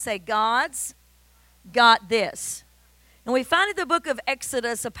Say, God's got this. And we find in the book of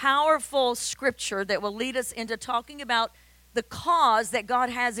Exodus a powerful scripture that will lead us into talking about the cause that God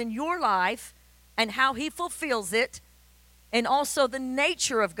has in your life and how he fulfills it, and also the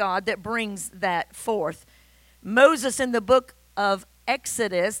nature of God that brings that forth. Moses, in the book of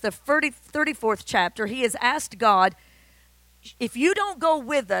Exodus, the 34th chapter, he has asked God, if you don't go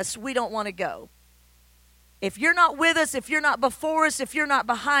with us, we don't want to go. If you're not with us, if you're not before us, if you're not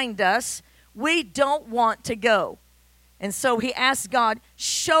behind us, we don't want to go. And so he asked God,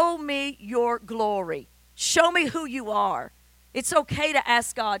 show me your glory. Show me who you are. It's okay to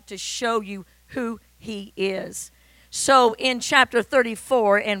ask God to show you who he is. So in chapter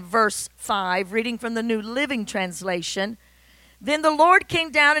 34 and verse 5, reading from the New Living Translation, then the Lord came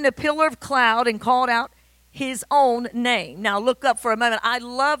down in a pillar of cloud and called out his own name. Now look up for a moment. I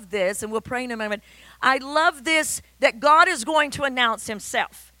love this, and we'll pray in a moment. I love this, that God is going to announce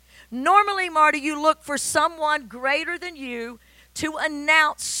himself. Normally, Marty, you look for someone greater than you to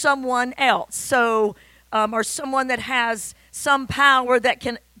announce someone else. So, or someone that has some power that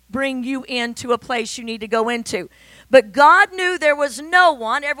can bring you into a place you need to go into. But God knew there was no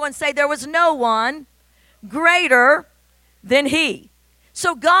one, everyone say there was no one greater than he.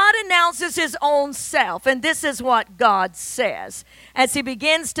 So God announces his own self, and this is what God says. As he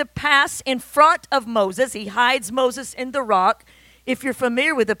begins to pass in front of Moses, he hides Moses in the rock, if you're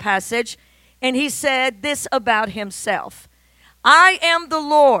familiar with the passage, and he said this about himself. I am the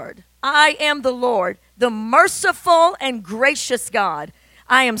Lord, the merciful and gracious God.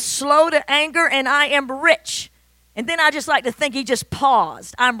 I am slow to anger, and I am rich. And then I just like to think he just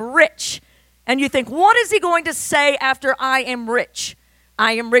paused. I'm rich. And you think, what is he going to say after I am rich?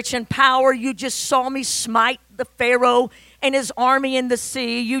 I am rich in power. You just saw me smite the Pharaoh and his army in the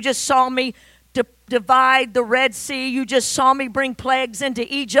sea. You just saw me divide the Red Sea. You just saw me bring plagues into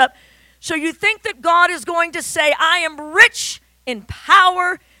Egypt. So you think that God is going to say, I am rich in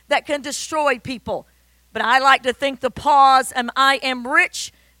power that can destroy people. But I like to think the pause, and I am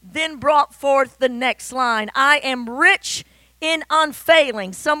rich, then brought forth the next line. I am rich in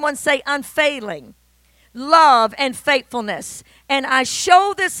unfailing. Someone say unfailing. Love and faithfulness. And I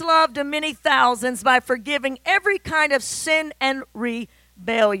show this love to many thousands by forgiving every kind of sin and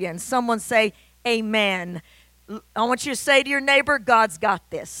rebellion. Someone say amen. I want you to say to your neighbor, God's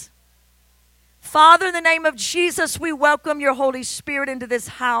got this. Father, in the name of Jesus, we welcome your Holy Spirit into this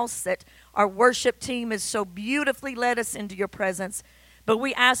house, that our worship team has so beautifully led us into your presence. But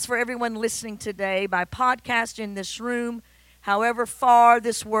we ask for everyone listening today by podcast in this room, however far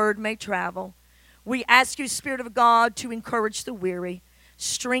this word may travel. We ask you, Spirit of God, to encourage the weary,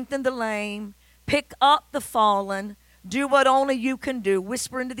 strengthen the lame, pick up the fallen, do what only you can do.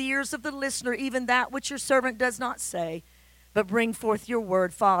 Whisper into the ears of the listener even that which your servant does not say, but bring forth your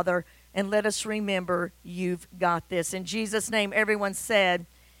word, Father, and let us remember you've got this. In Jesus' name, everyone said,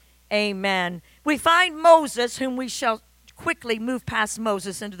 amen. We find Moses, whom we shall quickly move past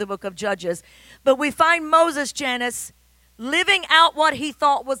Moses into the book of Judges, but we find Moses, Janice, living out what he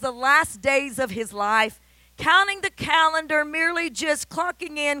thought was the last days of his life, counting the calendar, merely just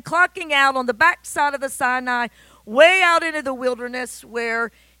clocking in, clocking out on the backside of the Sinai, way out into the wilderness where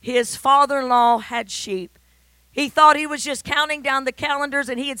his father-in-law had sheep. He thought he was just counting down the calendars,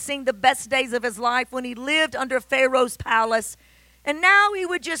 and he had seen the best days of his life when he lived under Pharaoh's palace. And now he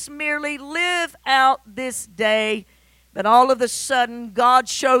would just merely live out this day. But all of a sudden, God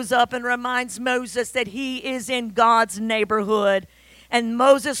shows up and reminds Moses that he is in God's neighborhood. And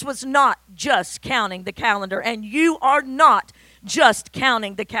Moses was not just counting the calendar. And you are not just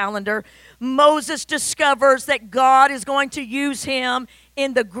counting the calendar. Moses discovers that God is going to use him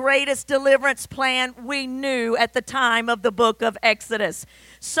in the greatest deliverance plan we knew at the time of the book of Exodus.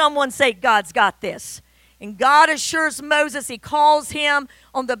 Someone say, God's got this. And God assures Moses, he calls him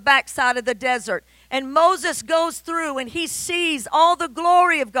on the backside of the desert. And Moses goes through and he sees all the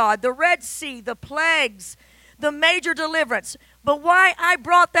glory of God, the Red Sea, the plagues, the major deliverance. But why I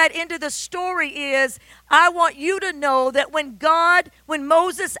brought that into the story is I want you to know that when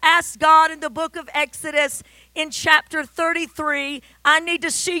Moses asked God in the book of Exodus in chapter 33, I need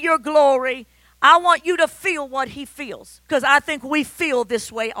to see your glory, I want you to feel what he feels, because I think we feel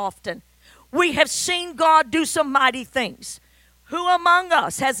this way often. We have seen God do some mighty things. Who among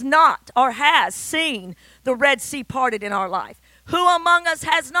us has not or has seen the Red Sea parted in our life? Who among us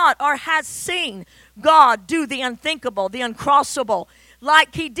has not or has seen God do the unthinkable, the uncrossable,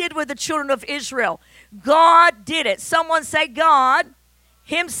 like he did with the children of Israel? God did it. Someone say God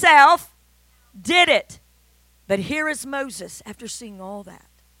himself did it. But here is Moses after seeing all that.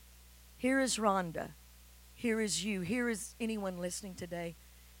 Here is Rhonda. Here is you. Here is anyone listening today.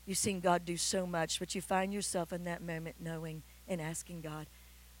 You've seen God do so much, but you find yourself in that moment knowing and asking God,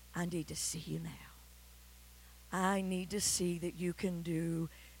 I need to see you now. I need to see that you can do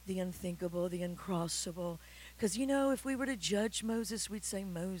the unthinkable, the uncrossable. Because, if we were to judge Moses, we'd say,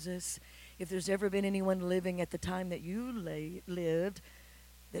 Moses, if there's ever been anyone living at the time that you lived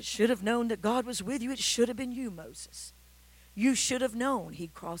that should have known that God was with you, it should have been you, Moses. You should have known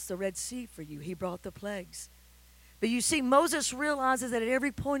He'd crossed the Red Sea for you. He brought the plagues. But you see, Moses realizes that at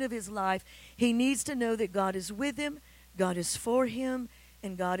every point of his life, he needs to know that God is with him, God is for him,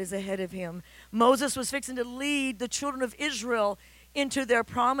 and God is ahead of him. Moses was fixing to lead the children of Israel into their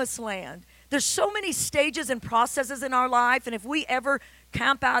promised land. There's so many stages and processes in our life, and if we ever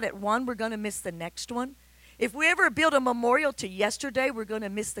camp out at one, we're going to miss the next one. If we ever build a memorial to yesterday, we're going to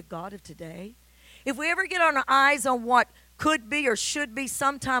miss the God of today. If we ever get our eyes on what could be or should be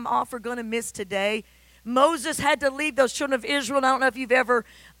sometime off, we're going to miss today. Moses had to leave those children of Israel. And I don't know if you've ever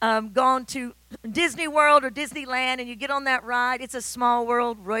gone to Disney World or Disneyland and you get on that ride. It's a small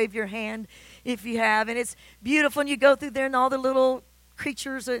world. Wave your hand if you have. And it's beautiful. And you go through there and all the little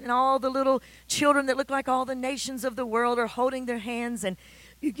creatures and all the little children that look like all the nations of the world are holding their hands. And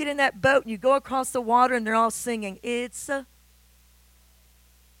you get in that boat and you go across the water and they're all singing.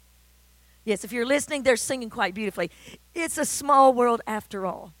 Yes, if you're listening, they're singing quite beautifully. It's a small world after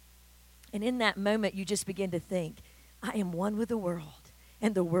all. And in that moment, you just begin to think, I am one with the world,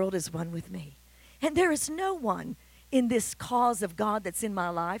 and the world is one with me. And there is no one in this cause of God that's in my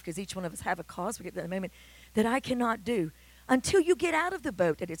life, because each one of us have a cause, we get that in a moment, that I cannot do until you get out of the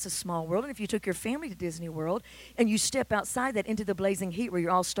boat. And it's a small world. And if you took your family to Disney World and you step outside that into the blazing heat where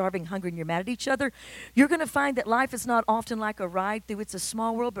you're all starving, hungry, and you're mad at each other, you're going to find that life is not often like a ride through It's a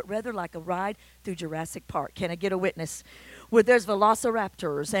Small World, but rather like a ride through Jurassic Park. Can I get a witness? Where there's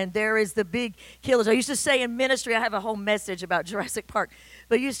velociraptors and there is the big killers. I used to say in ministry, I have a whole message about Jurassic Park,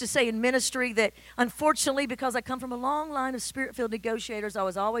 but I used to say in ministry that unfortunately, because I come from a long line of spirit-filled negotiators, I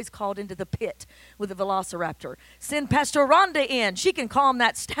was always called into the pit with a velociraptor. Send Pastor Rhonda in. She can calm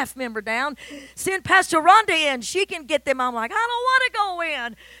that staff member down. Send Pastor Rhonda in. She can get them. I'm like, I don't want to go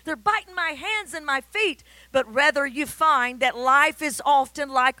in. They're biting my hands and my feet. But rather you find that life is often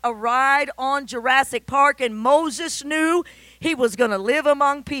like a ride on Jurassic Park, and Moses knew he was going to live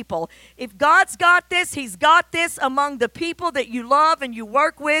among people. If God's got this, He's got this among the people that you love and you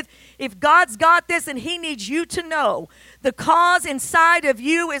work with. If God's got this, and He needs you to know the cause inside of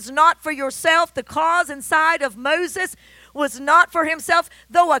you is not for yourself. The cause inside of Moses was not for himself,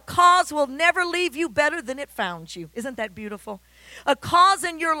 though a cause will never leave you better than it found you. Isn't that beautiful? A cause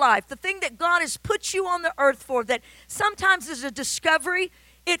in your life, the thing that God has put you on the earth for, that sometimes is a discovery,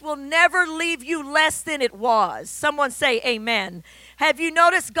 it will never leave you less than it was. Someone say amen. Have you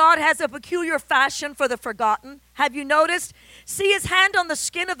noticed God has a peculiar fashion for the forgotten? Have you noticed? See His hand on the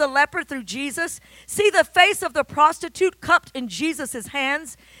skin of the leper through Jesus. See the face of the prostitute cupped in Jesus'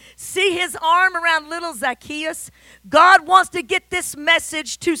 hands. See His arm around little Zacchaeus. God wants to get this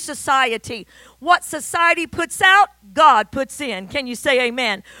message to society. What society puts out, God puts in. Can you say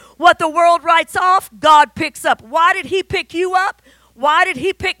amen? What the world writes off, God picks up. Why did He pick you up? Why did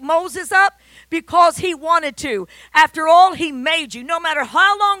He pick Moses up? Because He wanted to. After all, He made you. No matter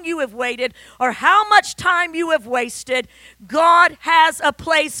how long you have waited or how much time you have wasted, God has a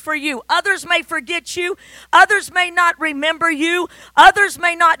place for you. Others may forget you. Others may not remember you. Others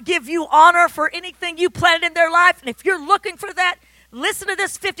may not give you honor for anything you planted in their life. And if you're looking for that, listen to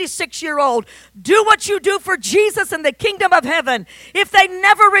this 56-year-old. Do what you do for Jesus in the kingdom of heaven. If they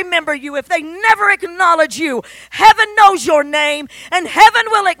never remember you, if they never acknowledge you, heaven knows your name, and heaven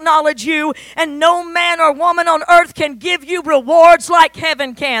will acknowledge you, and no man or woman on earth can give you rewards like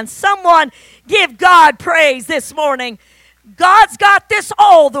heaven can. Someone give God praise this morning. God's got this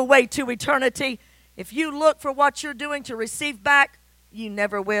all the way to eternity. If you look for what you're doing to receive back, you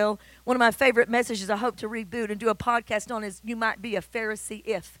never will. One of my favorite messages I hope to reboot and do a podcast on is You Might Be a Pharisee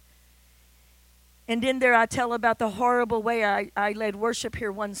If. And in there I tell about the horrible way I led worship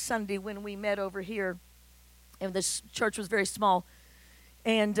here one Sunday when we met over here. And this church was very small.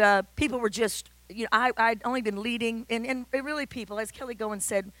 And people were just, I'd only been leading. And really people, as Kelly Goins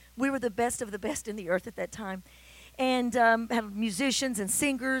said, we were the best of the best in the earth at that time. And had musicians and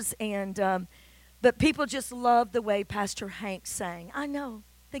singers and... But people just loved the way Pastor Hank sang. I know.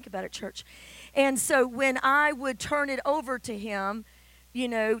 Think about it, church. And so when I would turn it over to him,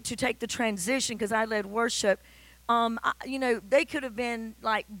 to take the transition, because I led worship, they could have been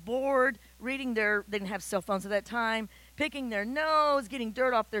like bored reading they didn't have cell phones at that time, picking their nose, getting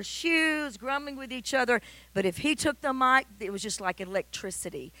dirt off their shoes, grumbling with each other. But if he took the mic, it was just like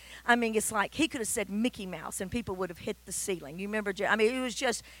electricity. I mean, it's like he could have said Mickey Mouse and people would have hit the ceiling. You remember? I mean, it was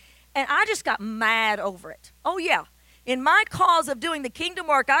just, and I just got mad over it. Oh, yeah. In my cause of doing the kingdom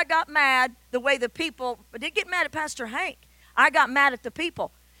work, I got mad the way the people, I didn't get mad at Pastor Hank. I got mad at the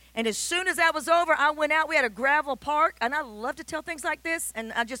people. And as soon as that was over, I went out. We had a gravel park, and I love to tell things like this.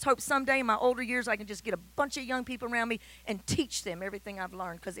 And I just hope someday in my older years I can just get a bunch of young people around me and teach them everything I've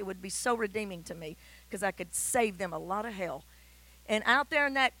learned, because it would be so redeeming to me, because I could save them a lot of hell. And out there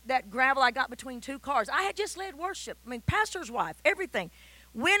in that gravel, I got between two cars. I had just led worship. I mean, pastor's wife, everything.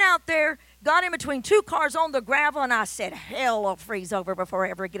 Went out there, got in between two cars on the gravel, and I said, hell will freeze over before I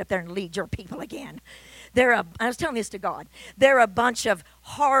ever get up there and lead your people again. I was telling this to God. They're a bunch of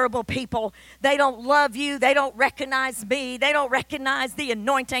horrible people. They don't love you. They don't recognize me. They don't recognize the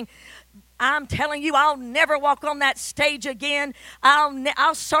anointing. I'm telling you, I'll never walk on that stage again.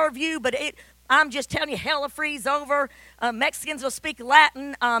 I'll serve you, but I'm just telling you, hell will freeze over. Mexicans will speak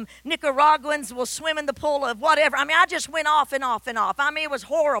Latin. Nicaraguans will swim in the pool of whatever. I mean, I just went off and off and off. I mean, it was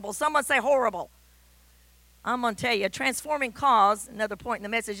horrible. Someone say horrible. I'm going to tell you, a transforming cause, another point in the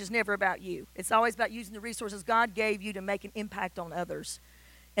message, is never about you. It's always about using the resources God gave you to make an impact on others.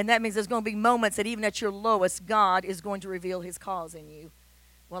 And that means there's going to be moments that even at your lowest, God is going to reveal his cause in you.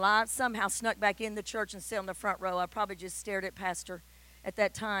 Well, I somehow snuck back in the church and sat on the front row. I probably just stared at Pastor at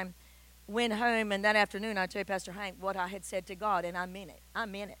that time. Went home, and that afternoon I told Pastor Hank what I had said to God, and I meant it. I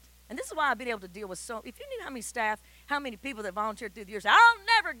meant it. And this is why I've been able to deal with if you knew how many staff, how many people that volunteered through the years, I'll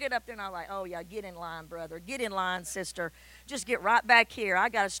never get up there. And I'm like, oh, yeah, get in line, brother. Get in line, sister. Just get right back here. I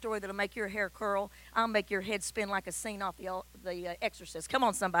got a story that'll make your hair curl. I'll make your head spin like a scene off the Exorcist. Come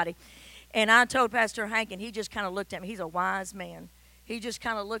on, somebody. And I told Pastor Hank, and he just kind of looked at me. He's a wise man. He just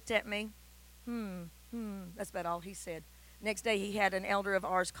kind of looked at me. That's about all he said. Next day, he had an elder of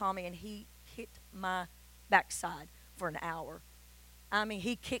ours call me, and he hit my backside for an hour. I mean,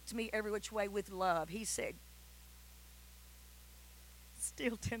 he kicked me every which way with love. He said,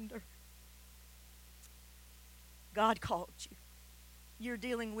 still tender. God called you. You're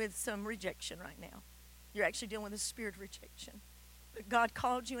dealing with some rejection right now. You're actually dealing with a spirit of rejection. But God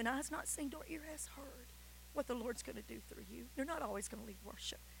called you, and eye has not seen nor ear has heard what the Lord's going to do through you. You're not always going to lead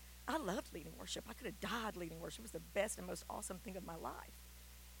worship. I loved leading worship. I could have died leading worship. It was the best and most awesome thing of my life.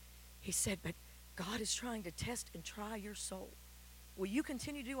 He said, but God is trying to test and try your soul. Will you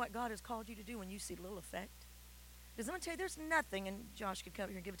continue to do what God has called you to do when you see little effect? Because I'm going to tell you, there's nothing, and Josh could come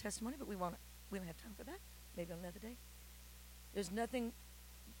here and give a testimony, but we don't have time for that. Maybe on another day. There's nothing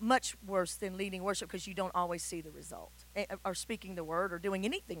much worse than leading worship because you don't always see the result. Or speaking the word or doing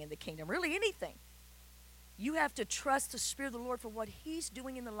anything in the kingdom, really anything. You have to trust the Spirit of the Lord for what he's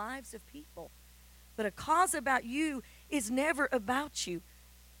doing in the lives of people. But a cause about you is never about you.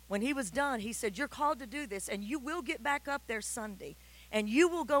 When he was done, he said, you're called to do this, and you will get back up there Sunday, and you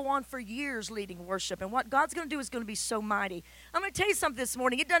will go on for years leading worship. And what God's going to do is going to be so mighty. I'm going to tell you something this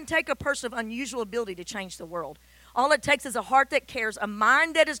morning. It doesn't take a person of unusual ability to change the world. All it takes is a heart that cares, a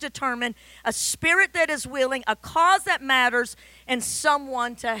mind that is determined, a spirit that is willing, a cause that matters, and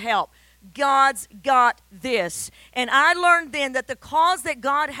someone to help. God's got this. And I learned then that the cause that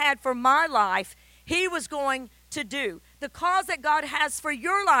God had for my life, he was going to do. The cause that God has for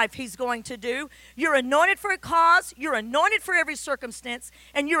your life, he's going to do. You're anointed for a cause, you're anointed for every circumstance,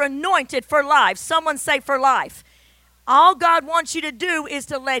 and you're anointed for life. Someone say for life. All God wants you to do is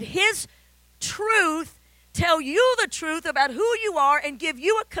to let his truth tell you the truth about who you are and give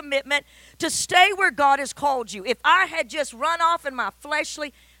you a commitment to stay where God has called you. If I had just run off in my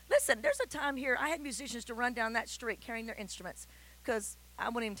fleshly, listen, there's a time here, I had musicians to run down that street carrying their instruments, because I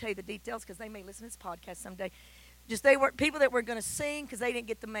won't even tell you the details because they may listen to this podcast someday. Just they were people that were going to sing because they didn't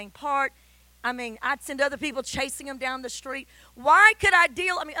get the main part. I mean, I'd send other people chasing them down the street. Why could I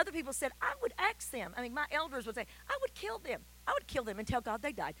deal? I mean, other people said, I would axe them. I mean, my elders would say, I would kill them. I would kill them and tell God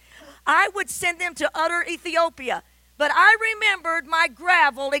they died. I would send them to utter Ethiopia. But I remembered my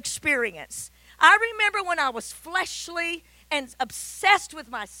gravel experience. I remember when I was fleshly and obsessed with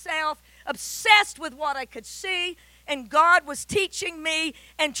myself, obsessed with what I could see, and God was teaching me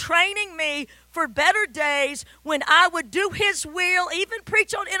and training me for better days when I would do his will, even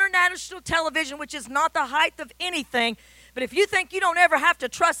preach on international television, which is not the height of anything. But if you think you don't ever have to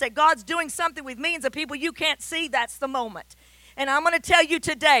trust that God's doing something with millions of people you can't see, that's the moment. And I'm going to tell you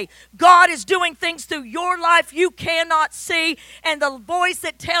today, God is doing things through your life you cannot see. And the voice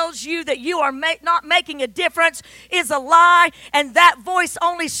that tells you that you are not making a difference is a lie. And that voice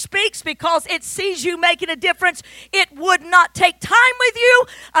only speaks because it sees you making a difference. It would not take time with you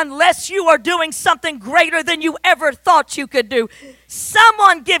unless you are doing something greater than you ever thought you could do.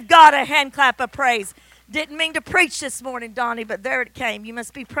 Someone give God a hand clap of praise. Didn't mean to preach this morning, Donnie, but there it came. You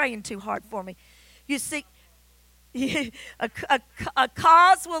must be praying too hard for me. You see, a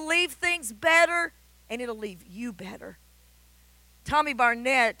cause will leave things better, and it'll leave you better. Tommy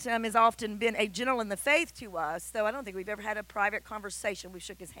Barnett has often been a general in the faith to us, though I don't think we've ever had a private conversation. We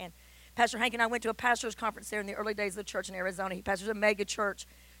shook his hand. Pastor Hank and I went to a pastor's conference there in the early days of the church in Arizona. He pastors a mega church.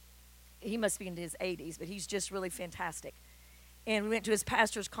 He must be into his 80s, but he's just really fantastic. And we went to his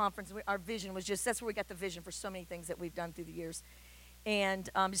pastor's conference. Our vision was just, that's where we got the vision for so many things that we've done through the years. And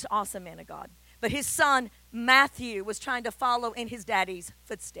he's an awesome man of God. But his son, Matthew, was trying to follow in his daddy's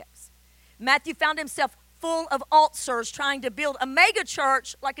footsteps. Matthew found himself full of ulcers trying to build a mega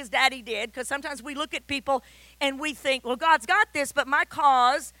church like his daddy did, because sometimes we look at people and we think, well, God's got this, but my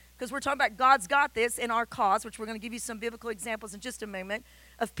cause, because we're talking about God's got this in our cause, which we're going to give you some biblical examples in just a moment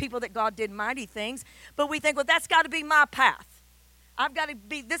of people that God did mighty things. But we think, well, that's got to be my path.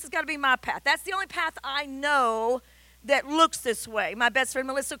 This has got to be my path. That's the only path I know that looks this way. My best friend,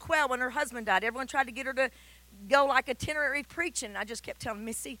 Melissa Quell, when her husband died, everyone tried to get her to go like itinerary preaching. And I just kept telling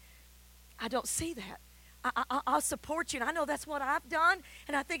Missy, I don't see that. I'll support you. And I know that's what I've done.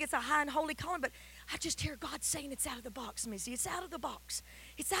 And I think it's a high and holy calling. But I just hear God saying it's out of the box, Missy. It's out of the box.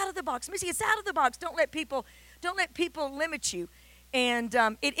 It's out of the box. Missy, it's out of the box. Don't let people limit you. And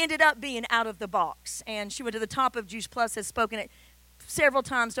it ended up being out of the box. And she went to the top of Juice Plus, has spoken at several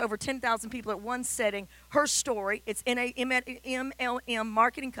times to over 10,000 people at one setting. Her story, it's in a MLM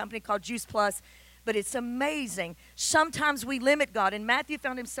marketing company called Juice Plus, but it's amazing. Sometimes we limit God, and Matthew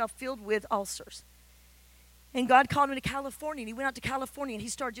found himself filled with ulcers. And God called him to California, and he went out to California, and he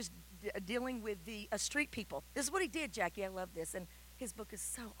started just dealing with the street people. This is what he did, Jackie. I love this, and his book is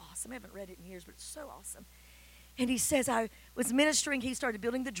so awesome. I haven't read it in years, but it's so awesome. And he says, I was ministering. He started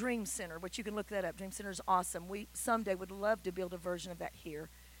building the Dream Center, which you can look that up. Dream Center is awesome. We someday would love to build a version of that here.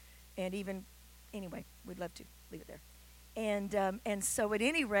 And anyway, we'd love to. Leave it there. And so at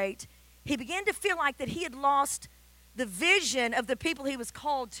any rate, he began to feel like that he had lost the vision of the people he was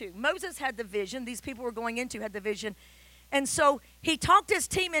called to. Moses had the vision. These people we're going into had the vision. And so he talked his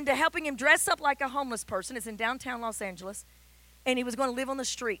team into helping him dress up like a homeless person. It's in downtown Los Angeles. And he was going to live on the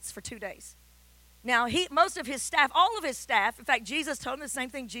streets for 2 days. Now, most of his staff, all of his staff, in fact, Jesus told him the same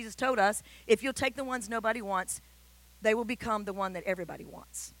thing Jesus told us. If you'll take the ones nobody wants, they will become the one that everybody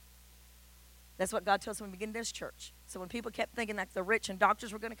wants. That's what God tells us when we begin this church. So when people kept thinking like the rich and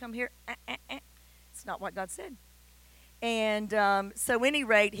doctors were going to come here, it's not what God said. And so at any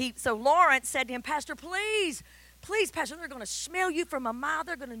rate, so Lawrence said to him, Pastor, please, Pastor, they're going to smell you from a mile.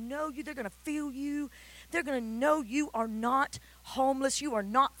 They're going to know you. They're going to feel you. They're going to know you are not homeless. You are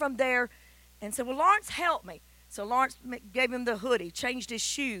not from there. And said, well, Lawrence, help me. So Lawrence gave him the hoodie, changed his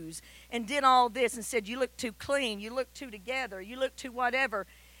shoes, and did all this and said, you look too clean, you look too together, you look too whatever.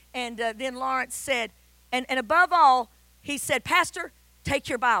 And then Lawrence said, and above all, he said, Pastor, take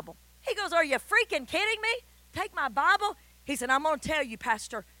your Bible. He goes, are you freaking kidding me? Take my Bible? He said, I'm going to tell you,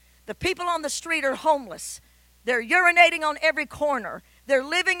 Pastor, the people on the street are homeless. They're urinating on every corner. They're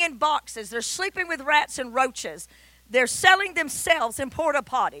living in boxes. They're sleeping with rats and roaches. They're selling themselves in porta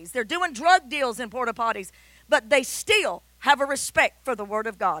potties. They're doing drug deals in porta potties. But they still have a respect for the Word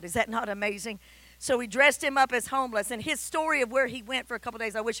of God. Is that not amazing? So we dressed him up as homeless. And his story of where he went for a couple of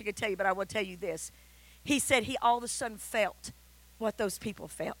days, I wish I could tell you, but I will tell you this. He said he all of a sudden felt what those people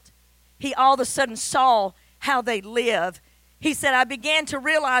felt. He all of a sudden saw how they live. He said, I began to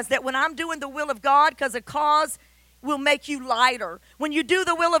realize that when I'm doing the will of God, because a cause will make you lighter. When you do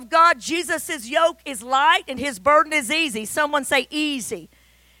the will of God, Jesus' yoke is light and his burden is easy. Someone say easy.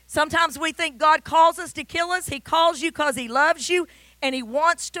 Sometimes we think God calls us to kill us. He calls you because he loves you and he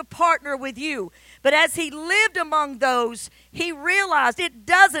wants to partner with you. But as he lived among those, he realized it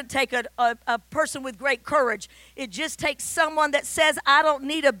doesn't take a person with great courage. It just takes someone that says, I don't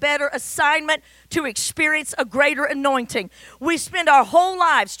need a better assignment to experience a greater anointing. We spend our whole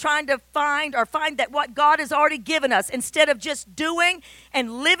lives trying to find that what God has already given us instead of just doing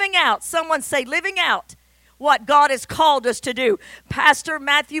and living out. Someone say living out what God has called us to do. Pastor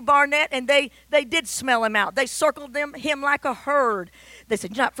Matthew Barnett, and they did smell him out. They circled him like a herd. They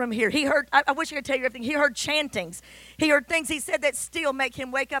said, not from here. He heard, I wish I could tell you everything. He heard chantings. He heard things he said that still make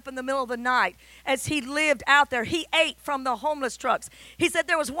him wake up in the middle of the night as he lived out there. He ate from the homeless trucks. He said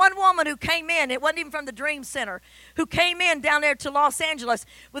there was one woman who came in, it wasn't even from the Dream Center, who came in down there to Los Angeles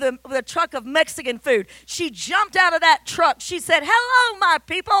with a truck of Mexican food. She jumped out of that truck. She said, hello, my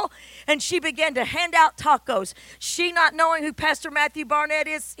people. And she began to hand out tacos. She, not knowing who Pastor Matthew Barnett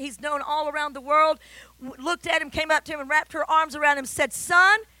is, he's known all around the world, looked at him, came up to him and wrapped her arms around him, said,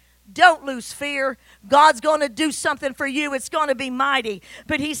 son, don't lose fear. God's going to do something for you. It's going to be mighty.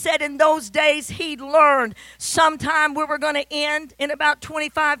 But he said in those days he'd learned sometime we were going to end in about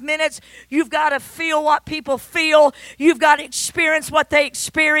 25 minutes. You've got to feel what people feel. You've got to experience what they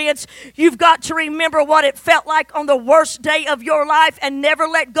experience. You've got to remember what it felt like on the worst day of your life and never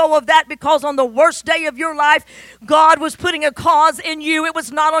let go of that, because on the worst day of your life, God was putting a cause in you. It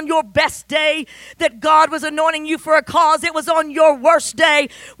was not on your best day that God was anointing you for a cause. It was on your worst day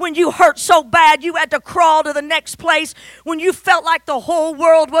when you hurt so bad you had to crawl to the next place, when you felt like the whole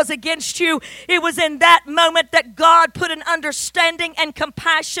world was against you. It was in that moment that God put an understanding and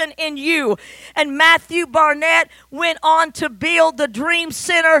compassion in you. And Matthew Barnett went on to build the Dream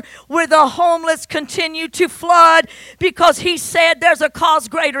Center where the homeless continue to flood, because he said there's a cause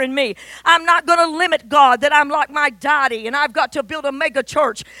greater in me. I'm not going to limit God, that I'm like my daddy and I've got to build a mega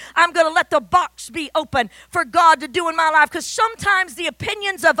church. I'm going to let the box be open for God to do in my life, because sometimes the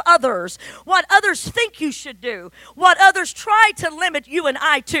opinions of others, what others think you should do, what others try to limit you and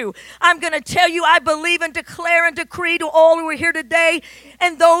I to. I'm going to tell you, I believe and declare and decree to all who are here today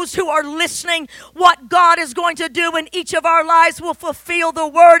and those who are listening, what God is going to do in each of our lives will fulfill the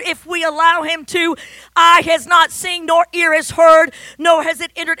word if we allow him to. Eye has not seen, nor ear has heard, nor has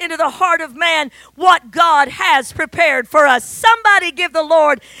it entered into the heart of man what God has prepared for us. Somebody give the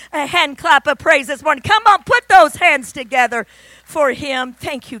Lord a hand clap of praise this morning. Come on, put those hands together for him.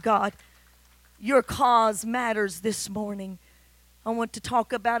 Thank you, God. Your cause matters this morning. I want to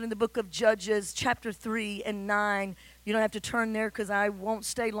talk about in the book of Judges, chapter 3 and 9. You don't have to turn there because I won't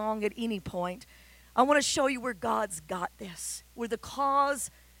stay long at any point. I want to show you where God's got this, where the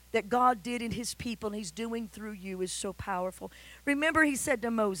cause that God did in his people and he's doing through you is so powerful. Remember, he said to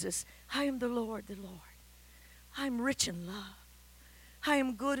Moses, I am the Lord, the Lord. I am rich in love. I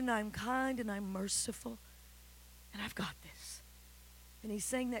am good and I'm kind and I'm merciful. And I've got this. And he's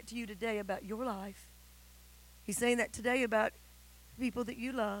saying that to you today about your life. He's saying that today about people that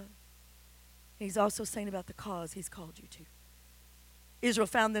you love. And he's also saying about the cause he's called you to. Israel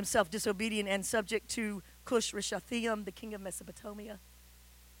found themselves disobedient and subject to Cush-Rishathaim, the king of Mesopotamia.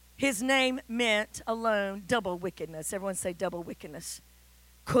 His name meant alone double wickedness. Everyone say double wickedness.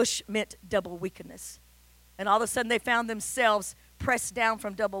 Cush meant double wickedness. And all of a sudden they found themselves pressed down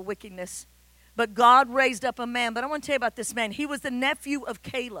from double wickedness. But God raised up a man. But I want to tell you about this man. He was the nephew of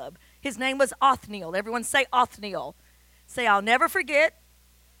Caleb. His name was Othniel. Everyone say Othniel. Say, I'll never forget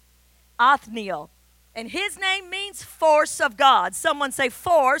Othniel. And his name means force of God. Someone say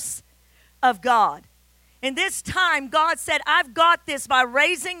force of God. In this time, God said, I've got this by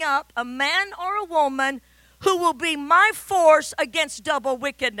raising up a man or a woman who will be my force against double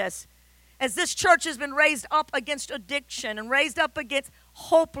wickedness. As this church has been raised up against addiction and raised up against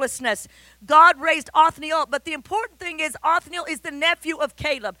hopelessness, God raised Othniel up. But the important thing is Othniel is the nephew of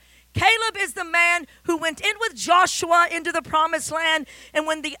Caleb. Caleb is the man who went in with Joshua into the promised land. And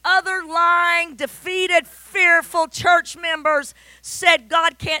when the other lying, defeated, fearful church members said,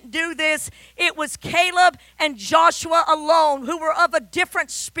 God can't do this, it was Caleb and Joshua alone who were of a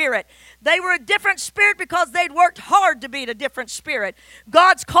different spirit. They were a different spirit because they'd worked hard to be a different spirit.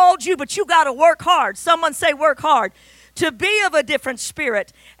 God's called you, but you got to work hard. Someone say work hard. To be of a different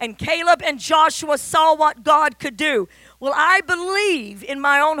spirit. And Caleb and Joshua saw what God could do. Well, I believe in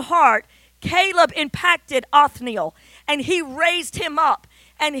my own heart, Caleb impacted Othniel, and he raised him up,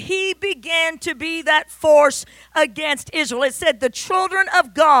 and he began to be that force against Israel. It said the children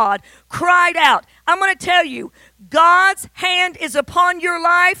of God cried out. I'm going to tell you, God's hand is upon your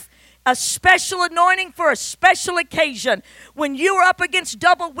life. A special anointing for a special occasion. When you're up against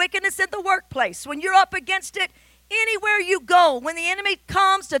double wickedness in the workplace, when you're up against it anywhere you go, when the enemy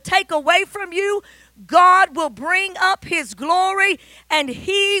comes to take away from you, God will bring up his glory and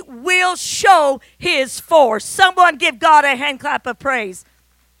he will show his force. Someone give God a hand clap of praise.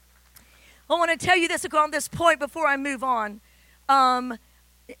 I want to tell you this on this point before I move on.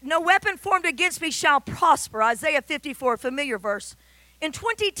 No weapon formed against me shall prosper. Isaiah 54, familiar verse. In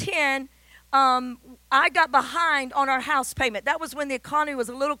 2010, I got behind on our house payment. That was when the economy was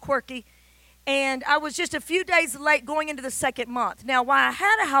a little quirky. And I was just a few days late going into the second month. Now, why I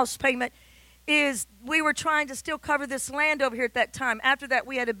had a house payment is we were trying to still cover this land over here at that time. After that,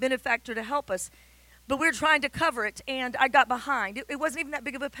 we had a benefactor to help us. But we were trying to cover it, and I got behind. It wasn't even that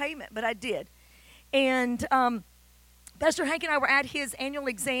big of a payment, but I did. And Pastor Hank and I were at his annual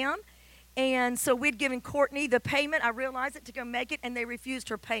exam, and so we'd given Courtney the payment. I realized it to go make it, and they refused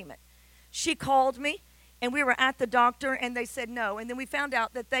her payment. She called me, and we were at the doctor, and they said no. And then we found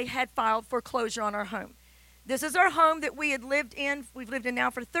out that they had filed foreclosure on our home. This is our home that we had lived in. We've lived in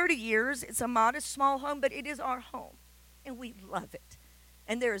now for 30 years. It's a modest, small home, but it is our home, and we love it.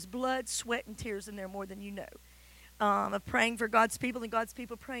 And there is blood, sweat, and tears in there more than you know, of praying for God's people and God's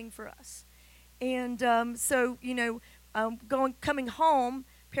people praying for us. And coming home,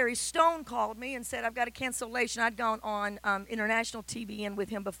 Perry Stone called me and said, I've got a cancellation. I'd gone on international TBN with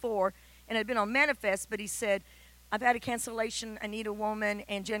him before and had been on Manifest, but he said, I've had a cancellation. I need a woman,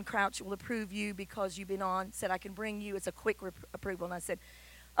 and Jen Crouch will approve you because you've been on. Said, I can bring you. It's a quick approval. And I said,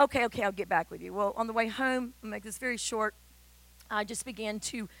 okay, I'll get back with you. Well, on the way home, I'll make this very short, I just began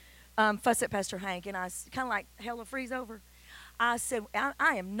to fuss at Pastor Hank, and I kind of like, hell will freeze over. I said,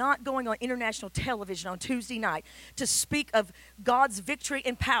 I am not going on international television on Tuesday night to speak of God's victory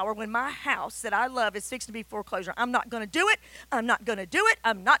and power when my house that I love is fixed to be foreclosure. I'm not going to do it. I'm not going to do it.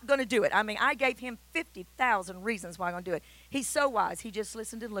 I'm not going to do it. I mean, I gave him 50,000 reasons why I'm going to do it. He's so wise. He just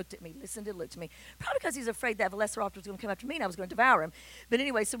listened and looked at me, Probably because he's afraid that Velociraptor was going to come after me and I was going to devour him. But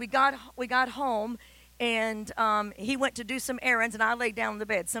anyway, so we got home. And he went to do some errands, and I laid down on the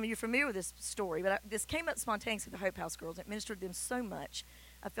bed. Some of you are familiar with this story, but this came up spontaneously with the Hope House girls. It ministered to them so much,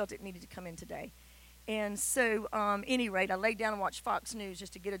 I felt it needed to come in today. And so, any rate, I laid down and watched Fox News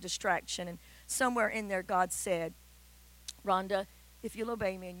just to get a distraction. And somewhere in there, God said, Rhonda, if you'll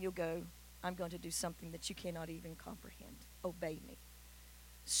obey me and you'll go, I'm going to do something that you cannot even comprehend. Obey me.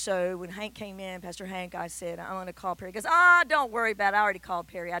 So when Hank came in, Pastor Hank, I said, I'm going to call Perry. He goes, don't worry about it. I already called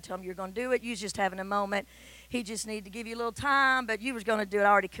Perry. I told him you were going to do it. You was just having a moment. He just needed to give you a little time, but you was going to do it.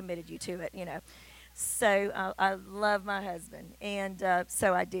 I already committed you to it, So I love my husband, and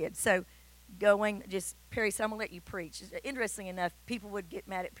so I did. So Perry said, I'm going to let you preach. Interesting enough, people would get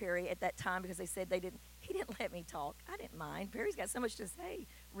mad at Perry at that time because they said he didn't let me talk. I didn't mind. Perry's got so much to say.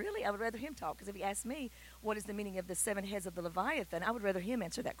 Really, I would rather him talk, because if he asked me what is the meaning of the 7 heads of the Leviathan, I would rather him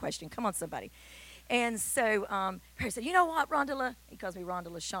answer that question. Come on, somebody. And so Perry said, you know what, Rondala? He calls me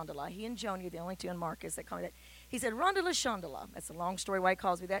Rondala Shondala. He and Joni are the only two in Marcus that call me that. He said, Rondala Shondala. That's a long story why he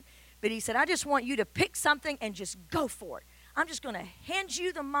calls me that. But he said, I just want you to pick something and just go for it. I'm just going to hand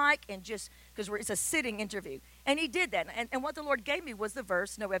you the mic and just, because it's a sitting interview. And he did that. And what the Lord gave me was the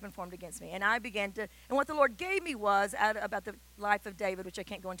verse, no weapon formed against me. And I began to, and what the Lord gave me was about the life of David, which I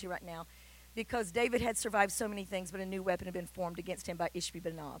can't go into right now, because David had survived so many things, but a new weapon had been formed against him by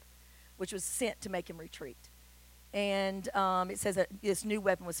Ishbi-Benob, which was sent to make him retreat. And it says that this new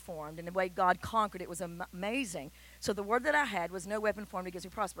weapon was formed, and the way God conquered it was amazing. So the word that I had was no weapon formed against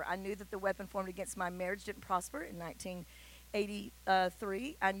me prosper. I knew that the weapon formed against my marriage didn't prosper in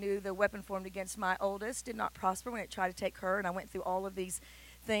 1983. I knew the weapon formed against my oldest did not prosper when it tried to take her, and I went through all of these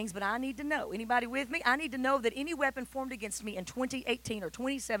things. But I need to know, anybody with me? I need to know that any weapon formed against me in 2018 or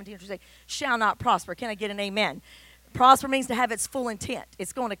 2017 or 2018 shall not prosper. Can I get an amen? Prosper means to have its full intent.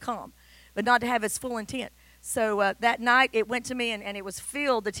 It's going to come, but not to have its full intent. So that night it went to me, and it was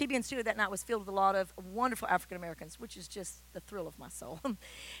filled, the TBN studio that night was filled with a lot of wonderful African Americans, which is just the thrill of my soul.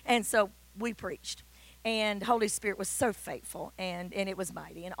 And so we preached. And Holy Spirit was so faithful, and it was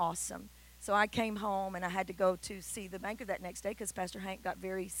mighty and awesome. So I came home, and I had to go to see the banker that next day because Pastor Hank got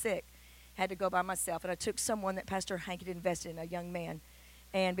very sick. Had to go by myself, and I took someone that Pastor Hank had invested in, a young man.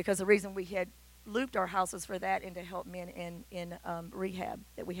 And because the reason we had looped our houses for that and to help men in rehab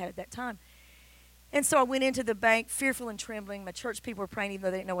that we had at that time. And so I went into the bank, fearful and trembling. My church people were praying, even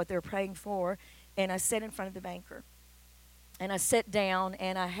though they didn't know what they were praying for. And I sat in front of the banker. And I sat down,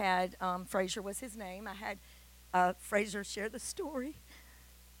 and I had, Frazier was his name. I had Frazier share the story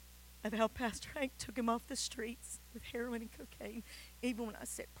of how Pastor Hank took him off the streets with heroin and cocaine. Even when I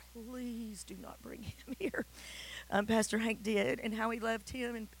said, please do not bring him here. Pastor Hank did, and how he loved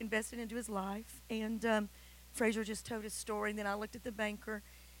him and invested into his life. And Frazier just told his story, and then I looked at the banker.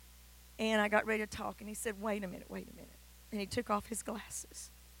 And I got ready to talk, and he said, wait a minute. And he took off his glasses.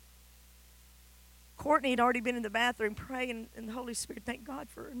 Courtney had already been in the bathroom praying, and the Holy Spirit, thank God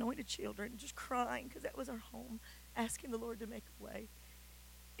for anointed children, just crying, because that was our home, asking the Lord to make a way.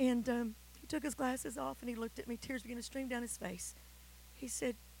 And he took his glasses off, and he looked at me. Tears began to stream down his face. He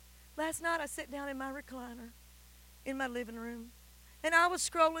said, last night I sat down in my recliner in my living room, and I was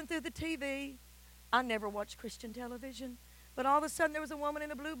scrolling through the TV. I never watched Christian television. But all of a sudden there was a woman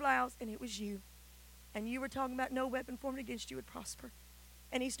in a blue blouse, and it was you. And you were talking about no weapon formed against you would prosper.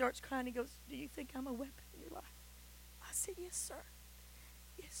 And he starts crying. He goes, do you think I'm a weapon in your life? I said, yes, sir.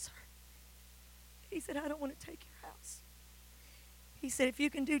 Yes, sir. He said, I don't want to take your house. He said, if you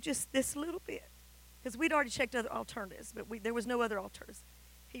can do just this little bit, because we'd already checked other alternatives, but there was no other alternatives.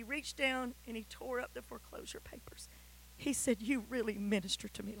 He reached down and he tore up the foreclosure papers. He said, you really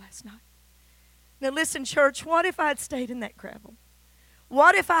ministered to me last night. Now listen, church, what if I had stayed in that gravel?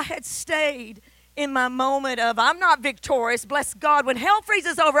 What if I had stayed in my moment of, I'm not victorious, bless God. When hell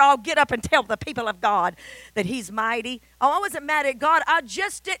freezes over, I'll get up and tell the people of God that he's mighty. Oh, I wasn't mad at God. I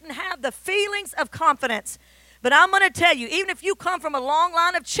just didn't have the feelings of confidence. But I'm going to tell you, even if you come from a long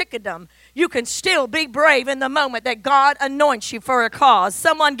line of chickadom, you can still be brave in the moment that God anoints you for a cause.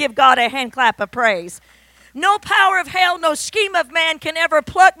 Someone give God a hand clap of praise. No power of hell, no scheme of man can ever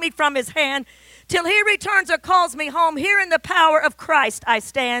pluck me from his hand till he returns or calls me home. Here in the power of Christ I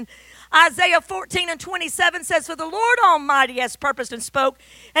stand. Isaiah 14:27 says, for the Lord Almighty has purposed and spoke,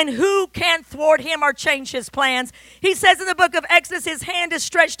 and who can thwart him or change his plans? He says in the book of Exodus, his hand is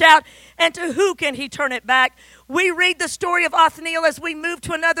stretched out, and to who can he turn it back? We read the story of Othniel as we move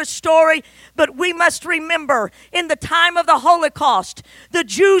to another story, but we must remember in the time of the Holocaust, the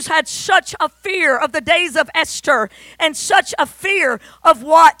Jews had such a fear of the days of Esther and such a fear of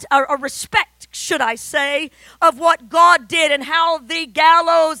what, a respect, should I say, of what God did and how the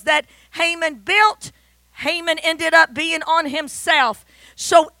gallows that Haman built, Haman ended up being on himself.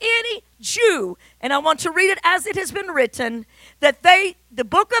 So any Jew, and I want to read it as it has been written, that the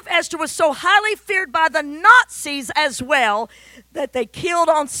book of Esther was so highly feared by the Nazis as well, that they killed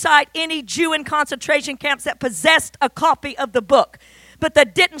on sight any Jew in concentration camps that possessed a copy of the book. But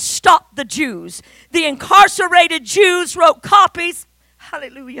that didn't stop the Jews. The incarcerated Jews wrote copies,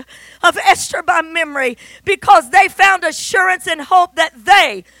 hallelujah, of Esther by memory, because they found assurance and hope that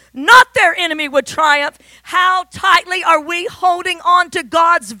they, not their enemy, would triumph. How tightly are we holding on to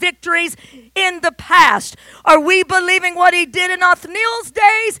God's victories in the past? Are we believing what he did in Othniel's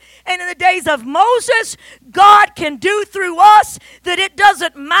days and in the days of Moses, God can do through us, that it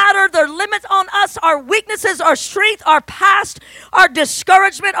doesn't matter the limits on us, our weaknesses, our strength, our past, our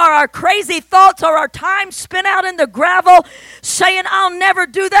discouragement, or our crazy thoughts, or our time spent out in the gravel saying, I'll never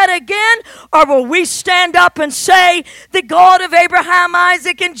do that again? Or will we stand up and say, the God of Abraham,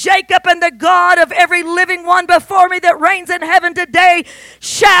 Isaac, and Jacob, and the God of every living one before me that reigns in heaven today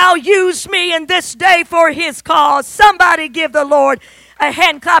shall use me in this day for his cause? Somebody give the Lord a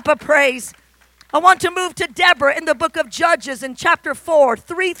hand clap of praise. I want to move to Deborah in the book of Judges in chapter 4,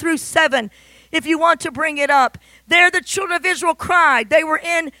 3 through 7, if you want to bring it up. There the children of Israel cried. They were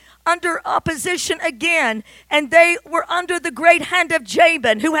under opposition again, and they were under the great hand of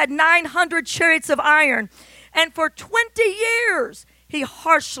Jabin, who had 900 chariots of iron. And for 20 years, he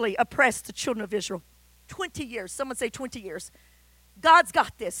harshly oppressed the children of Israel. 20 years. Someone say 20 years. God's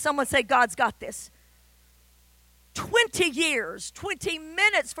got this. Someone say God's got this. 20 years, 20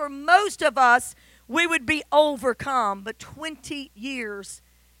 minutes for most of us, we would be overcome. But 20 years.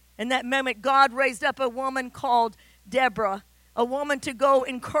 In that moment, God raised up a woman called Deborah, a woman to go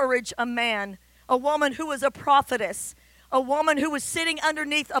encourage a man, a woman who was a prophetess, a woman who was sitting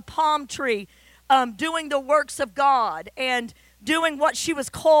underneath a palm tree, doing the works of God and doing what she was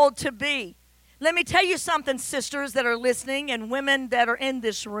called to be. Let me tell you something, sisters that are listening and women that are in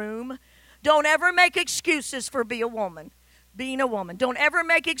this room. Don't ever make excuses for being a woman. Don't ever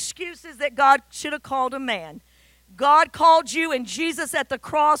make excuses that God should have called a man. God called you, and Jesus at the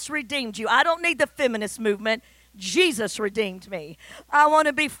cross redeemed you. I don't need the feminist movement. Jesus redeemed me. I want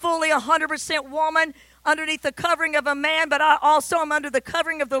to be fully 100% woman underneath the covering of a man, but I also am under the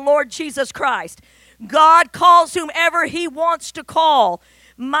covering of the Lord Jesus Christ. God calls whomever he wants to call.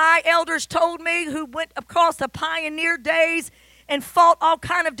 My elders told me, who went across the pioneer days and fought all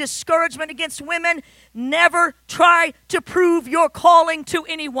kind of discouragement against women, never try to prove your calling to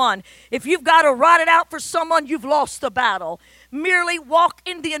anyone. If you've got to write it out for someone, you've lost the battle. Merely walk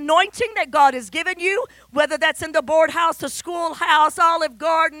in the anointing that God has given you, whether that's in the board house, the schoolhouse, Olive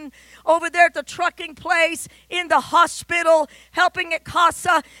Garden, over there at the trucking place, in the hospital, helping at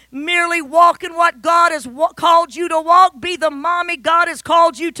CASA. Merely walk in what God has called you to walk. Be the mommy God has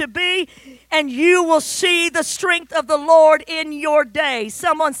called you to be, and you will see the strength of the Lord in your day.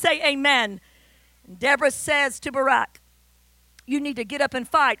 Someone say amen. Deborah says to Barak, you need to get up and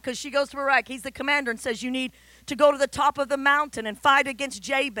fight, because she goes to Barak. He's the commander, and says you need to go to the top of the mountain and fight against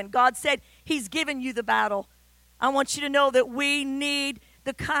Jabin. God said he's given you the battle. I want you to know that we need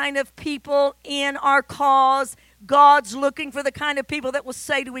the kind of people in our cause. God's looking for the kind of people that will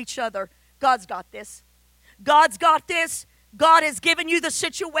say to each other, God's got this. God's got this. God has given you the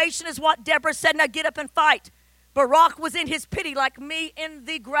situation, is what Deborah said. Now get up and fight. Barak was in his pity like me in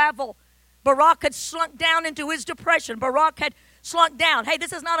the gravel. Barak had slunk down into his depression. Barak had slunk down. Hey,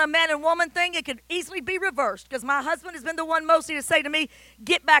 this is not a man and woman thing. It could easily be reversed, because my husband has been the one mostly to say to me,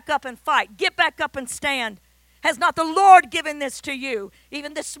 get back up and fight. Get back up and stand. Has not the Lord given this to you?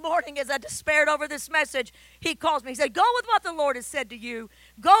 Even this morning, as I despaired over this message, he calls me. He said, go with what the Lord has said to you.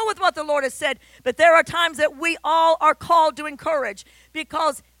 Go with what the Lord has said. But there are times that we all are called to encourage,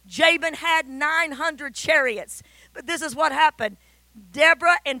 because Jabin had 900 chariots. But this is what happened.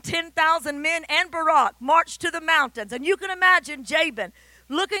 Deborah and 10,000 men and Barak marched to the mountains. And you can imagine Jabin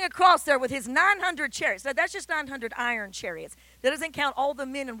looking across there with his 900 chariots. Now, that's just 900 iron chariots. That doesn't count all the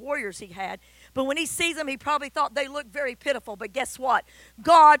men and warriors he had. But when he sees them, he probably thought they looked very pitiful. But guess what?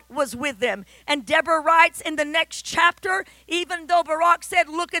 God was with them. And Deborah writes in the next chapter, even though Barak said,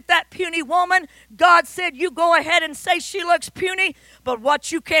 look at that puny woman, God said, you go ahead and say she looks puny, but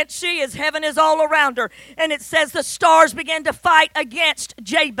what you can't see is heaven is all around her. And it says the stars began to fight against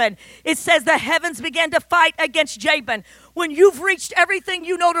Jabin. It says the heavens began to fight against Jabin. When you've reached everything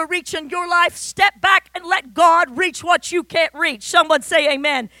you know to reach in your life, step back and let God reach what you can't reach. Someone say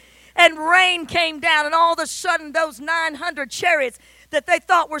amen. And rain came down, and all of a sudden those 900 chariots that they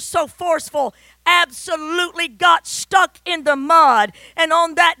thought were so forceful absolutely got stuck in the mud. And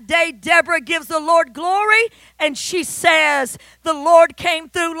on that day, Deborah gives the Lord glory, and she says, the Lord came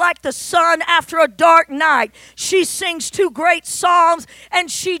through like the sun after a dark night. She sings 2 great psalms, and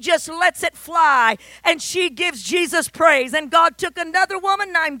she just lets it fly, and she gives Jesus praise. And God took another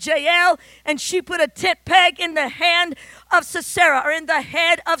woman named Jael, and she put a tent peg in the hand of Sisera, or in the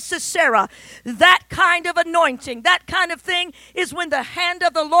head of Sisera. That kind of anointing, that kind of thing is when the hand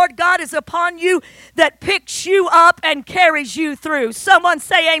of the Lord God is upon you, that picks you up and carries you through. Someone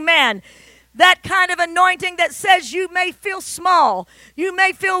say amen. That kind of anointing that says you may feel small, you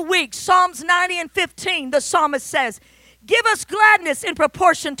may feel weak. Psalms 90 and 15, the psalmist says, give us gladness in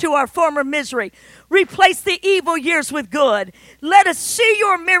proportion to our former misery. Replace the evil years with good. Let us see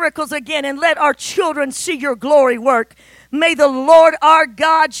your miracles again, and let our children see your glory work. May the Lord our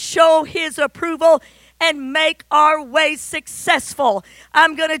God show his approval and make our way successful.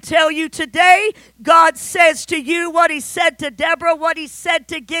 I'm going to tell you today, God says to you what he said to Deborah, what he said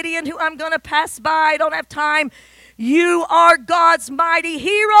to Gideon, who I'm going to pass by. I don't have time. You are God's mighty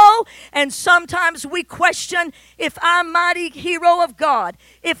hero, and sometimes we question if I'm mighty hero of God,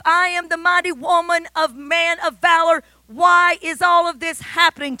 if I am the mighty woman of man of valor, why is all of this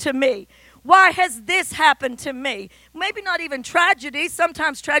happening to me? Why has this happened to me? Maybe not even tragedies,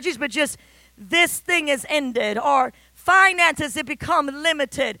 sometimes tragedies, but just this thing is ended, or finances have become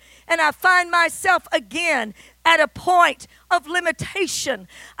limited, and I find myself again at a point of limitation.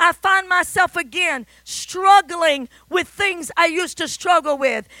 I find myself again struggling with things I used to struggle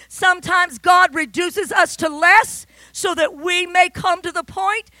with. Sometimes God reduces us to less so that we may come to the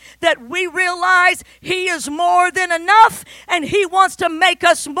point that we realize he is more than enough, and he wants to make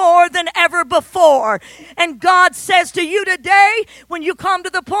us more than ever before. And God says to you today, when you come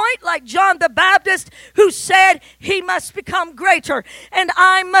to the point like John the Baptist, who said he must become greater and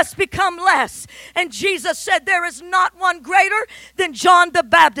I must become less. And Jesus said there is not one greater than John the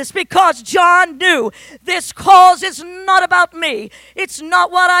Baptist, because John knew this cause is not about me. It's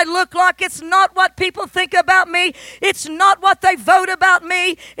not what I look like. It's not what people think about me. It's not what they vote about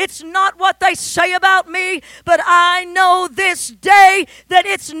me. It's not what they say about me. But I know this day that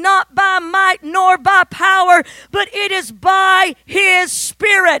it's not by might nor by power, but it is by his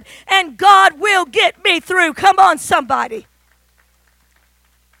Spirit. And God will get me through. Come on, somebody.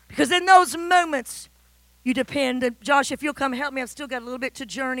 Because in those moments, you depend. And Josh, if you'll come help me, I've still got a little bit to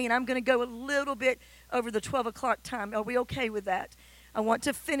journey, and I'm going to go a little bit over the 12 o'clock time. Are we okay with that? I want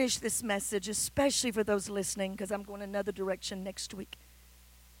to finish this message, especially for those listening, because I'm going another direction next week.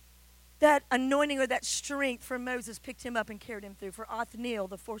 That anointing or that strength for Moses picked him up and carried him through. For Othniel,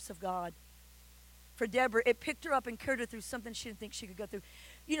 the force of God. For Deborah, it picked her up and carried her through something she didn't think she could go through.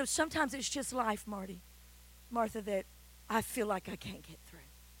 You know, sometimes it's just life, Martha, that I feel like I can't get through.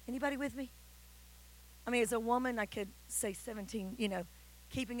 Anybody with me? I mean, as a woman, I could say 17,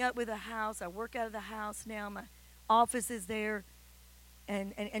 keeping up with the house. I work out of the house now. My office is there.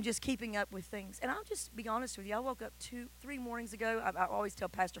 And just keeping up with things. And I'll just be honest with you. I woke up 3 mornings ago. I always tell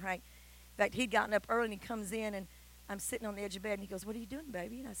Pastor Hank. In fact, he'd gotten up early, and he comes in, and I'm sitting on the edge of bed, and he goes, what are you doing,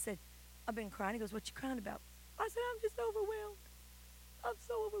 baby? And I said, I've been crying. He goes, what you crying about? I said, I'm just overwhelmed. I'm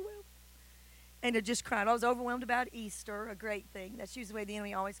so overwhelmed. And I just cried. I was overwhelmed about Easter, a great thing. That's usually the way the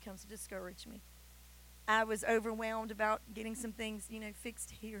enemy always comes to discourage me. I was overwhelmed about getting some things,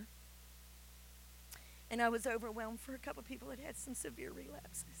 fixed here. And I was overwhelmed for a couple of people that had some severe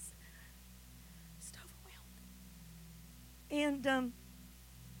relapses. Just overwhelmed. And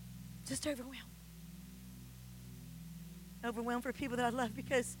just overwhelmed. Overwhelmed for people that I love,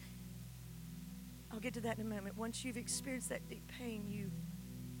 because I'll get to that in a moment. Once you've experienced that deep pain, you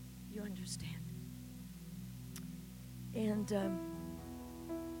understand. And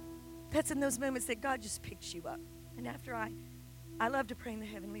that's in those moments that God just picks you up. And after I love to pray in the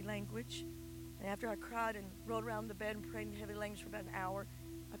heavenly language. And after I cried and rolled around the bed and prayed in the heavenly language for about an hour,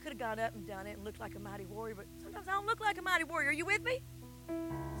 I could have got up and done it and looked like a mighty warrior, but sometimes I don't look like a mighty warrior. Are you with me?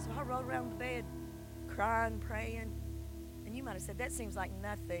 So I rolled around the bed, crying, praying. And you might have said, that seems like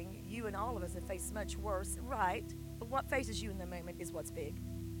nothing. You and all of us have faced much worse. Right. But what faces you in the moment is what's big.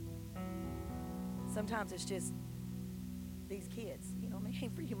 Sometimes it's just these kids, you know, I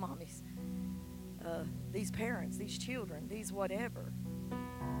mean, for you mommies. These parents, these children, these whatever.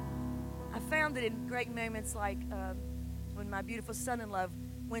 I found that in great moments like when my beautiful son-in-law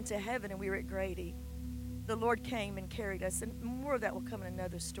went to heaven and we were at Grady, the Lord came and carried us. And more of that will come in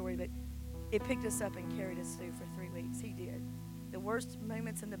another story, but it picked us up and carried us through for 3 weeks. He did. The worst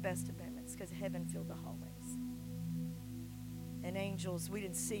moments and the best of moments, because heaven filled the hallways. And angels, we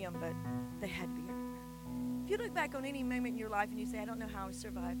didn't see them, but they had to be everywhere. If you look back on any moment in your life and you say, I don't know how I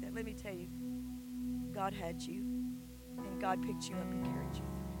survived that, let me tell you, God had you, and God picked you up and carried you through.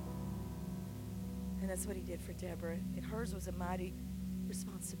 And that's what he did for Deborah. And hers was a mighty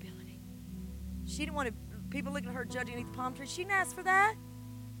responsibility. She didn't want people looking at her judging underneath the palm tree. She didn't ask for that.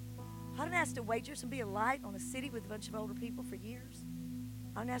 I didn't ask to waitress and be a light on a city with a bunch of older people for years.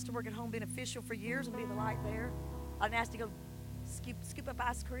 I didn't ask to work at home being official for years and be the light there. I didn't ask to go scoop up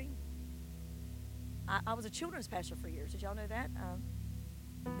ice cream. I was a children's pastor for years. Did y'all know that?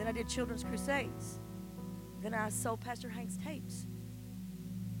 Then I did children's crusades. Then I sold Pastor Hank's tapes.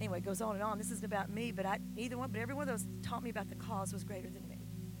 Anyway, it goes on and on. This isn't about me, but every one of those taught me about the cause was greater than me.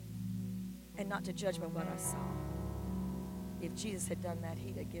 And not to judge by what I saw. If Jesus had done that,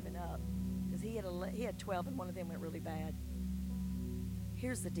 he'd have given up. Because he had 12 and one of them went really bad.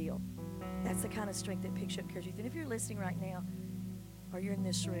 Here's the deal. That's the kind of strength that picks you up, carries you. And if you're listening right now, or you're in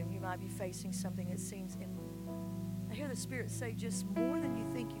this room, you might be facing something that seems I hear the Spirit say just more than you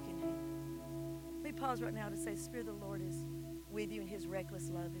think you can handle. Let me pause right now to say, the Spirit of the Lord is with you, and his reckless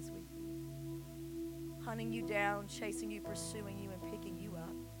love is with you. Hunting you down, chasing you, pursuing you, and picking you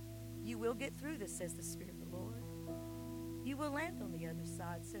up. You will get through this, says the Spirit of the Lord. You will land on the other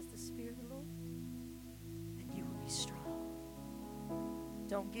side, says the Spirit of the Lord. And you will be strong.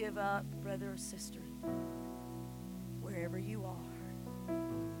 Don't give up, brother or sister. Wherever you are,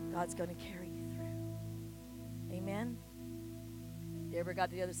 God's going to carry you through. Amen? Deborah got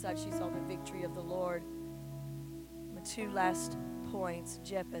to the other side. She saw the victory of the Lord. My two last points.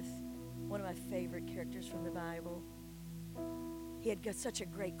 Jephthah, one of my favorite characters from the Bible. He had got such a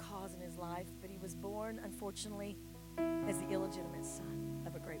great cause in his life, but he was born, unfortunately, as the illegitimate son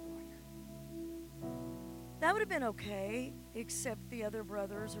of a great warrior. That would have been okay, except the other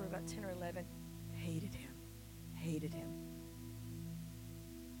brothers, who were about 10 or 11, hated him. Hated him.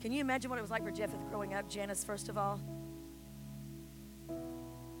 Can you imagine what it was like for Jephthah growing up? Janice, first of all.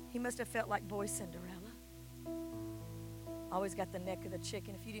 He must have felt like boy Cinderella. Always got the neck of the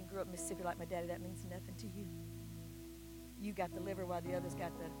chicken. If you didn't grow up in Mississippi like my daddy, that means nothing to you. You got the liver while the others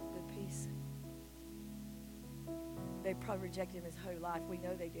got the good piece. They probably rejected him his whole life. We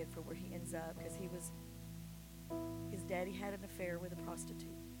know they did, for where he ends up, because his daddy had an affair with a prostitute.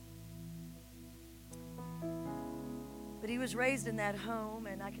 But he was raised in that home,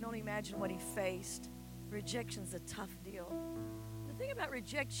 and I can only imagine what he faced. Rejection's a tough deal. The thing about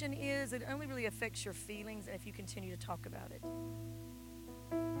rejection is it only really affects your feelings and if you continue to talk about it.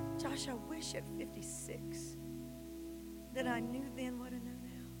 Josh, I wish at 56 that I knew then what I know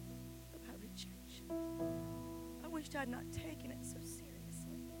now about rejection. I wished I had not taken it so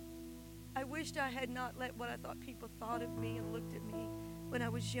seriously. I wished I had not let what I thought people thought of me and looked at me when I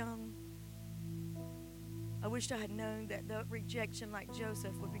was young. I wished I had known that the rejection, like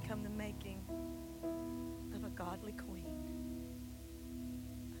Joseph, would become the making of a godly queen.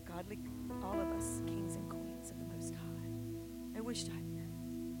 A godly, all of us, kings and queens of the Most High. I wished I had known.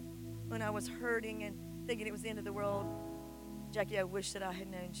 When I was hurting and thinking it was the end of the world, Jackie, I wish that I had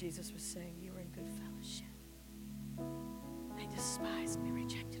known Jesus was saying, you were in good fellowship. They despised me,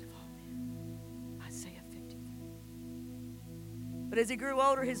 rejected of all men. Isaiah 53. But as he grew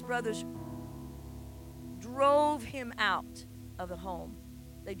older, his brothers drove him out of the home.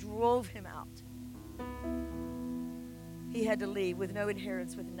 They drove him out. He had to leave with no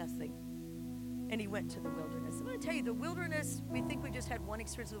inheritance, with nothing. And he went to the wilderness. I'm going to tell you, the wilderness, we think we just had one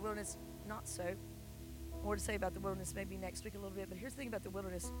experience of the wilderness. Not so. More to say about the wilderness maybe next week a little bit, but here's the thing about the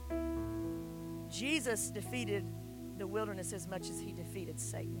wilderness. Jesus defeated the wilderness as much as he defeated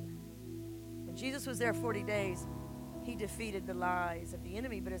Satan. When Jesus was there 40 days, he defeated the lies of the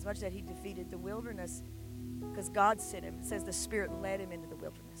enemy, but as much as that he defeated the wilderness because God sent him. It says the Spirit led him into the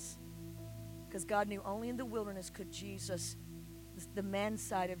wilderness because God knew only in the wilderness could Jesus, the man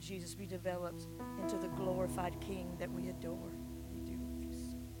side of Jesus, be developed into the glorified King that we adore. We do love you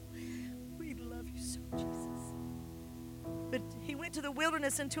so. We love you so, Jesus. But he went to the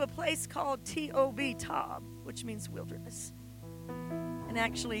wilderness into a place called T-O-B, Tob, which means wilderness. And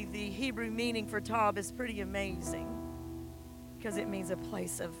actually, the Hebrew meaning for Tob is pretty amazing because it means a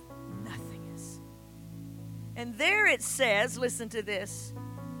place of nothingness. And there it says, listen to this,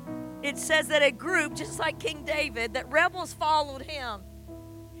 it says that a group, just like King David, that rebels followed him.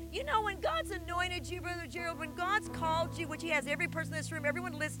 You know, when God's anointed you, Brother Gerald, when God's called you, which he has every person in this room,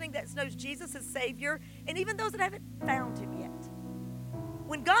 everyone listening that knows Jesus as Savior, and even those that haven't found him yet.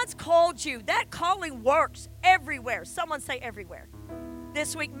 When God's called you, that calling works everywhere. Someone say everywhere.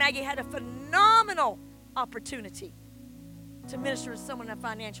 This week, Maggie had a phenomenal opportunity to minister to someone in a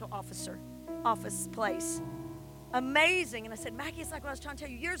financial office place. Amazing. And I said, Maggie, it's like what I was trying to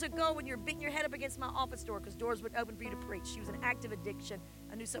tell you years ago when you were beating your head up against my office door because doors wouldn't open for you to preach. She was in active addiction.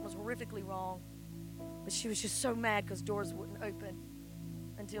 I knew something was horrifically wrong. But she was just so mad because doors wouldn't open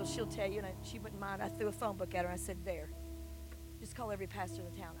until she'll tell you. And she wouldn't mind. I threw a phone book at her and I said, there. Just call every pastor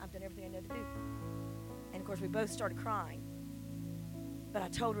in the town. I've done everything I know to do. And, of course, we both started crying. But I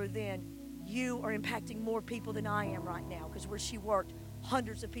told her then, you are impacting more people than I am right now because where she worked,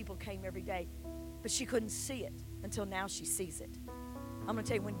 hundreds of people came every day. But she couldn't see it until now she sees it. I'm going to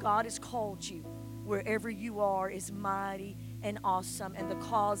tell you, when God has called you, wherever you are is mighty and awesome, and the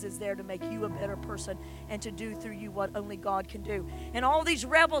cause is there to make you a better person and to do through you what only God can do. And all these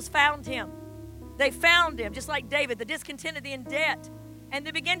rebels found him. They found him, just like David, the discontented, the in debt. And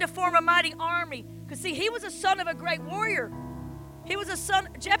they began to form a mighty army. Because, see, he was a son of a great warrior.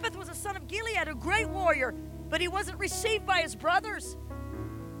 Jephthah was a son of Gilead, a great warrior, but he wasn't received by his brothers.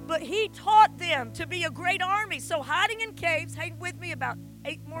 But he taught them to be a great army. So hiding in caves, hang with me about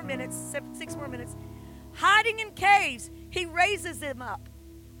 6 more minutes. Hiding in caves, he raises them up.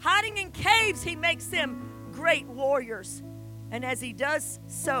 Hiding in caves, he makes them great warriors. And as he does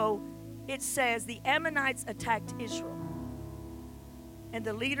so, it says the Ammonites attacked Israel. And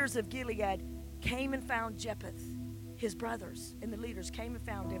the leaders of Gilead came and found Jephthah. His brothers and the leaders came and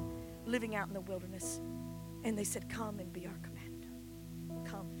found him living out in the wilderness. And they said, come and be our commander.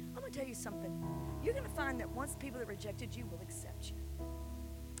 Come. I'm going to tell you something. You're going to find that once people that rejected you will accept you.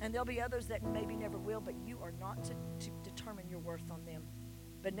 And there'll be others that maybe never will, but you are not to determine your worth on them.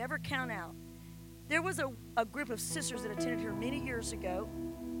 But never count out. There was a group of sisters that attended here many years ago,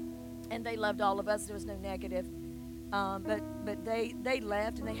 and they loved all of us. There was no negative. But they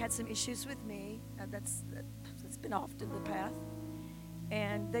left, and they had some issues with me. That's been often the path.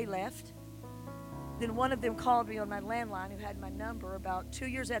 And they left. Then one of them called me on my landline, who had my number, about 2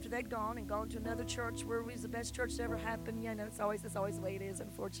 years after they'd gone and gone to another church where it was the best church that ever happened. You know, it's always the way it is,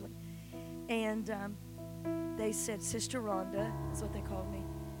 unfortunately. And they said, Sister Rhonda, is what they called me,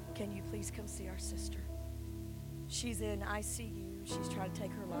 can you please come see our sister? She's in ICU. She's trying to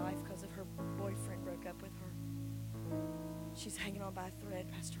take her life because of her boyfriend broke up with her. She's hanging on by a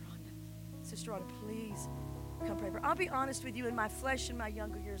thread, Pastor Rhonda. Sister Rhonda, please come pray for her. I'll be honest with you, in my flesh in my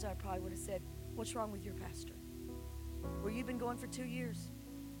younger years, I probably would have said, what's wrong with your pastor? Well, you've been going for 2 years,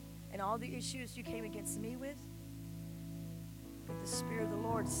 and all the issues you came against me with, but the Spirit of the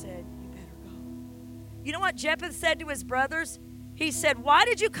Lord said, you better go. You know what Jephthah said to his brothers? He said, why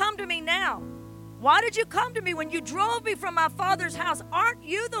did you come to me now? Why did you come to me when you drove me from my father's house? Aren't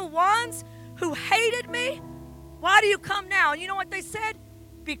you the ones who hated me? Why do you come now? And you know what they said?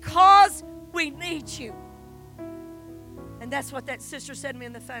 Because we need you. And that's what that sister said to me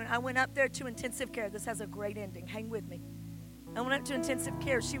on the phone. I went up there to intensive care. This has a great ending. Hang with me. I went up to intensive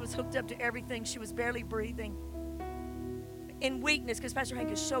care. She was hooked up to everything. She was barely breathing. In weakness, because Pastor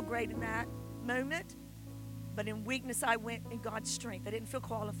Hank is so great in that moment. But in weakness, I went in God's strength. I didn't feel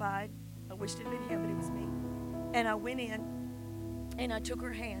qualified. I wished it had been him, but it was me. And I went in, and I took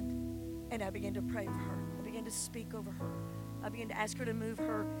her hand, and I began to pray for her. I began to speak over her. I began to ask her to move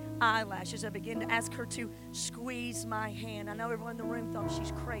her eyelashes. I began to ask her to squeeze my hand. I know everyone in the room thought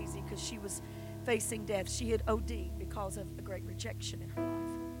she's crazy because she was facing death. She had OD'd because of a great rejection in her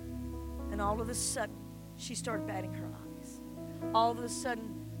life. And all of a sudden, she started batting her eyes. All of a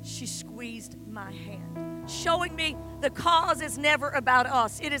sudden, she squeezed my hand, showing me the cause is never about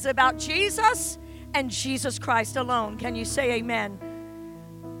us. It is about Jesus and Jesus Christ alone. Can you say amen?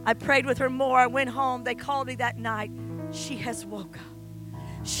 I prayed with her more. I went home. They called me that night. She has woke up.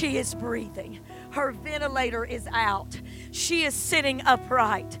 She is breathing. Her ventilator is out. She is sitting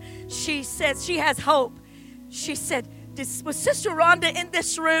upright. She says she has hope. She said, was Sister Rhonda in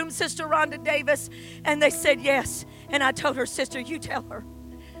this room, Sister Rhonda Davis? And they said yes. And I told her, sister, you tell her.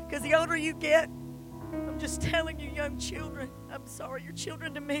 Because the older you get, I'm just telling you, young children, I'm sorry, you're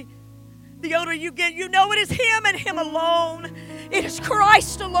children to me. The older you get, you know it is Him and Him alone. It is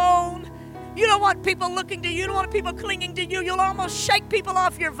Christ alone. You don't want people looking to you. You don't want people clinging to you. You'll almost shake people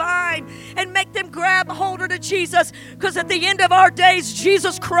off your vine and make them grab hold to Jesus. Because at the end of our days,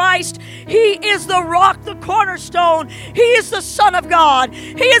 Jesus Christ, He is the rock, the cornerstone. He is the Son of God.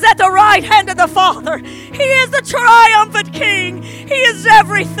 He is at the right hand of the Father. He is the triumphant King. He is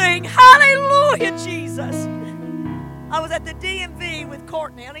everything. Hallelujah, Jesus. I was at the DMV with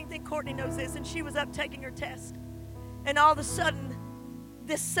Courtney. I don't even think Courtney knows this. And she was up taking her test. And all of a sudden,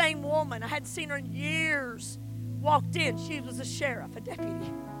 this same woman, I hadn't seen her in years, walked in. She was a sheriff, a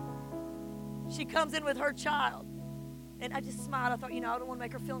deputy. She comes in with her child. And I just smiled. I thought, I don't want to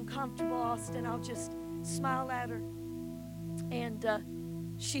make her feel uncomfortable, Austin. I'll just smile at her.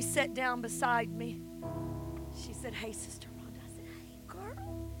 And she sat down beside me. She said, hey, Sister Rhonda. I said, hey,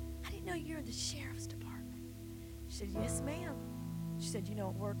 girl, I didn't know you were in the sheriff's department. She said, yes, ma'am. She said, I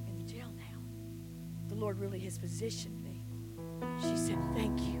work in the jail now. The Lord really has positioned me. She said,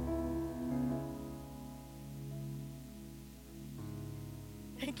 thank you.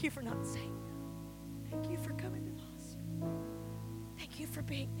 Thank you for not saying no. Thank you for coming to the hospital. Thank you for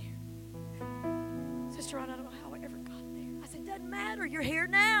being there. Sister Ron, I don't know how I ever got there. I said, doesn't matter. You're here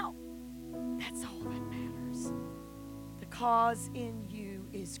now. That's all that matters. The cause in you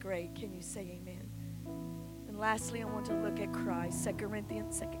is great. Can you say amen? And lastly, I want to look at Christ. 2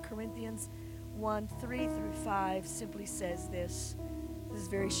 Corinthians 1:3-5 simply says this. This is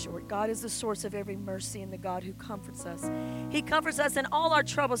very short. God is the source of every mercy and the God who comforts us. He comforts us in all our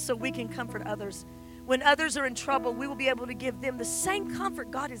troubles so we can comfort others. When others are in trouble, we will be able to give them the same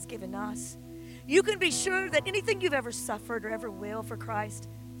comfort God has given us. You can be sure that anything you've ever suffered or ever will for Christ,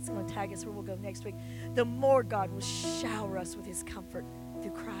 it's going to tag us where we'll go next week, the more God will shower us with His comfort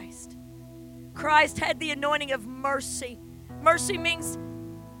through Christ. Christ had the anointing of mercy. Mercy means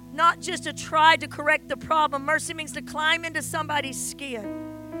not just to try to correct the problem. Mercy means to climb into somebody's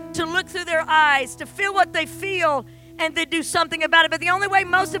skin, to look through their eyes, to feel what they feel, and then do something about it. But the only way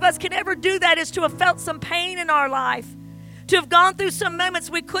most of us can ever do that is to have felt some pain in our life, to have gone through some moments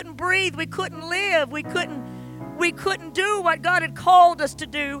we couldn't breathe, we couldn't live, we couldn't do what God had called us to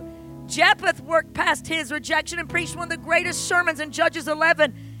do. Jephthah worked past his rejection and preached one of the greatest sermons in Judges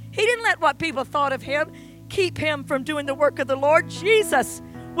 11. He didn't let what people thought of him keep him from doing the work of the Lord. Jesus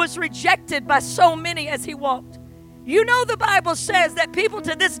was rejected by so many as he walked. You know the Bible says that people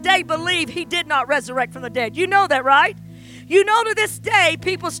to this day believe he did not resurrect from the dead. You know that, right? You know to this day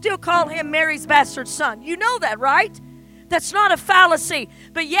people still call him Mary's bastard son. You know that, right? That's not a fallacy.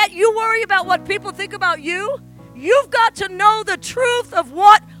 But yet you worry about what people think about you. You've got to know the truth of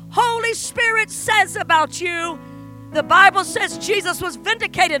what Holy Spirit says about you. The Bible says Jesus was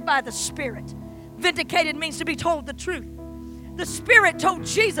vindicated by the Spirit. Vindicated means to be told the truth. The Spirit told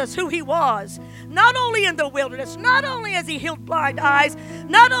Jesus who He was, not only in the wilderness, not only as He healed blind eyes,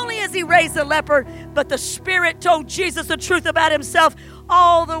 not only as He raised the leper, but the Spirit told Jesus the truth about Himself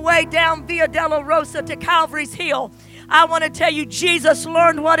all the way down Via Dolorosa to Calvary's Hill. I want to tell you, Jesus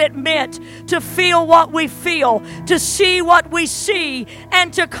learned what it meant to feel what we feel, to see what we see,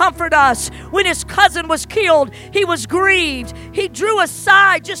 and to comfort us. When His cousin was killed, He was grieved. He drew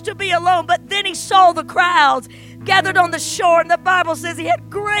aside just to be alone, but then He saw the crowds gathered on the shore, and the Bible says He had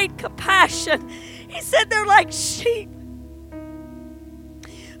great compassion. He said they're like sheep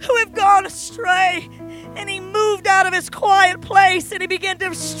who have gone astray. And He moved out of His quiet place and He began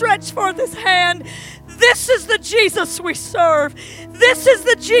to stretch forth His hand. This is the Jesus we serve. This is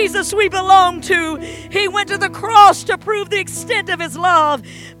the Jesus we belong to. He went to the cross to prove the extent of His love.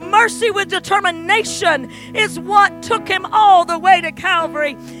 Mercy with determination is what took Him all the way to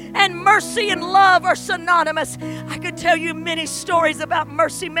Calvary. And mercy and love are synonymous. I could tell you many stories about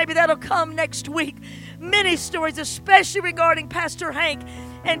mercy. Maybe that'll come next week. Many stories, especially regarding Pastor Hank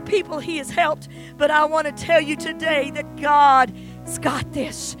and people he has helped. But I want to tell you today that God's got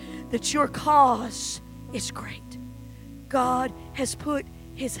this, that your cause is great. God has put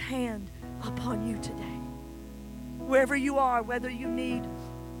His hand upon you today. Wherever you are, whether you need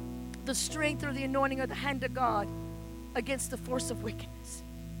the strength or the anointing or the hand of God against the force of wickedness.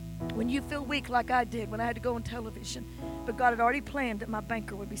 When you feel weak like I did when I had to go on television, but God had already planned that my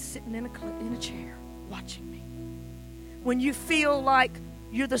banker would be sitting in a chair watching me. When you feel like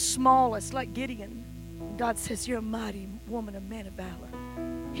You're the smallest, like Gideon. God says, you're a mighty woman, a man of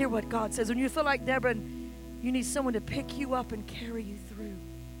valor. Hear what God says. When you feel like Deborah and you need someone to pick you up and carry you through,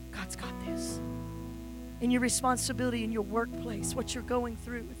 God's got this. In your responsibility in your workplace, what you're going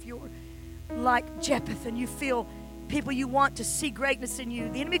through, if you're like Jephthah and you feel people you want to see greatness in you,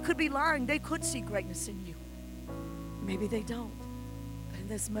 the enemy could be lying. They could see greatness in you. Maybe they don't. But in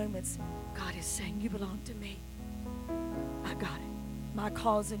those moments, God is saying, you belong to me. I got it. My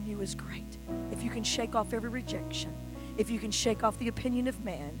cause in you is great. If you can shake off every rejection, if you can shake off the opinion of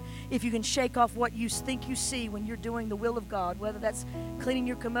man, if you can shake off what you think you see when you're doing the will of God, whether that's cleaning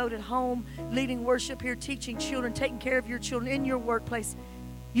your commode at home, leading worship here, teaching children, taking care of your children in your workplace,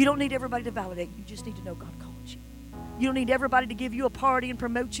 you don't need everybody to validate you. You just need to know God called you. You don't need everybody to give you a party and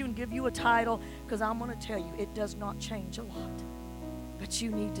promote you and give you a title, because I'm going to tell you, it does not change a lot. But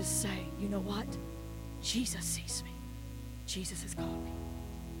you need to say, you know what? Jesus sees me. Jesus has called me.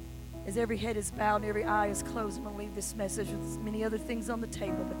 As every head is bowed and every eye is closed, I'm going to leave this message with many other things on the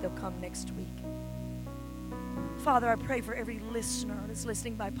table, but they'll come next week. Father, I pray for every listener that's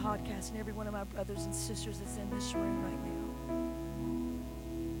listening by podcast and every one of my brothers and sisters that's in this room right now.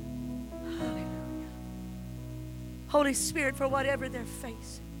 Hallelujah. Holy Spirit, for whatever they're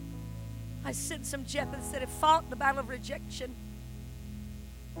facing, I sent some Jephthahs that have fought the battle of rejection.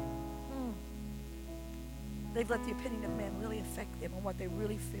 They've let the opinion of man really affect them on what they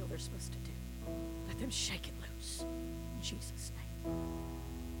really feel they're supposed to do. Let them shake it loose in Jesus' name.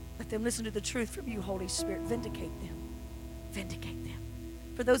 Let them listen to the truth from you, Holy Spirit. Vindicate them. Vindicate them.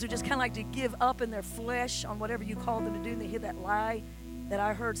 For those who just kind of like to give up in their flesh on whatever you call them to do, and they hear that lie that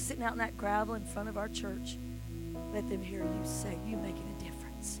I heard sitting out in that gravel in front of our church, let them hear you say, you making a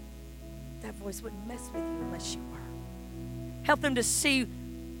difference. That voice wouldn't mess with you unless you were. Help them to see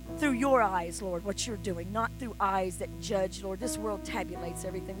through your eyes, Lord, what you're doing, not through eyes that judge, Lord. This world tabulates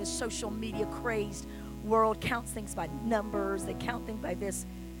everything. This social media crazed world counts things by numbers. They count things by this.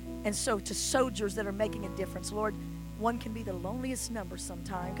 And so to soldiers that are making a difference, Lord, one can be the loneliest number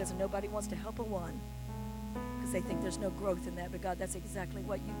sometime because nobody wants to help a one because they think there's no growth in that. But God, that's exactly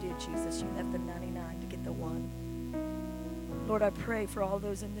what you did, Jesus. You left the 99 to get the one. Lord, I pray for all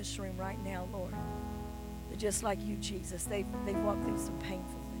those in this room right now, Lord, that just like you, Jesus, they've walked through some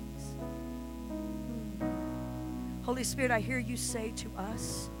painful things. Holy Spirit, I hear you say to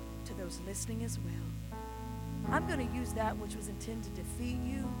us, to those listening as well, I'm going to use that which was intended to defeat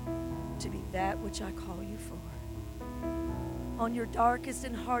you to be that which I call you for. On your darkest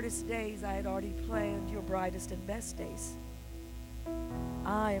and hardest days, I had already planned your brightest and best days.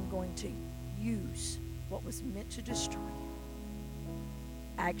 I am going to use what was meant to destroy you.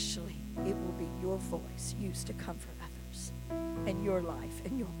 Actually, it will be your voice used to comfort others and your life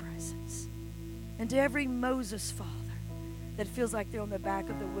and your presence. And to every Moses father that feels like they're on the back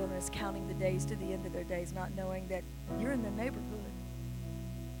of the wilderness counting the days to the end of their days, not knowing that you're in the neighborhood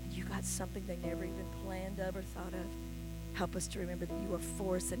and you got something they never even planned of or thought of, help us to remember that you are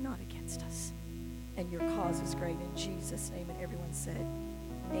for us and not against us. And your cause is great in Jesus' name. And everyone said,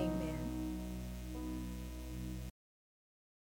 amen.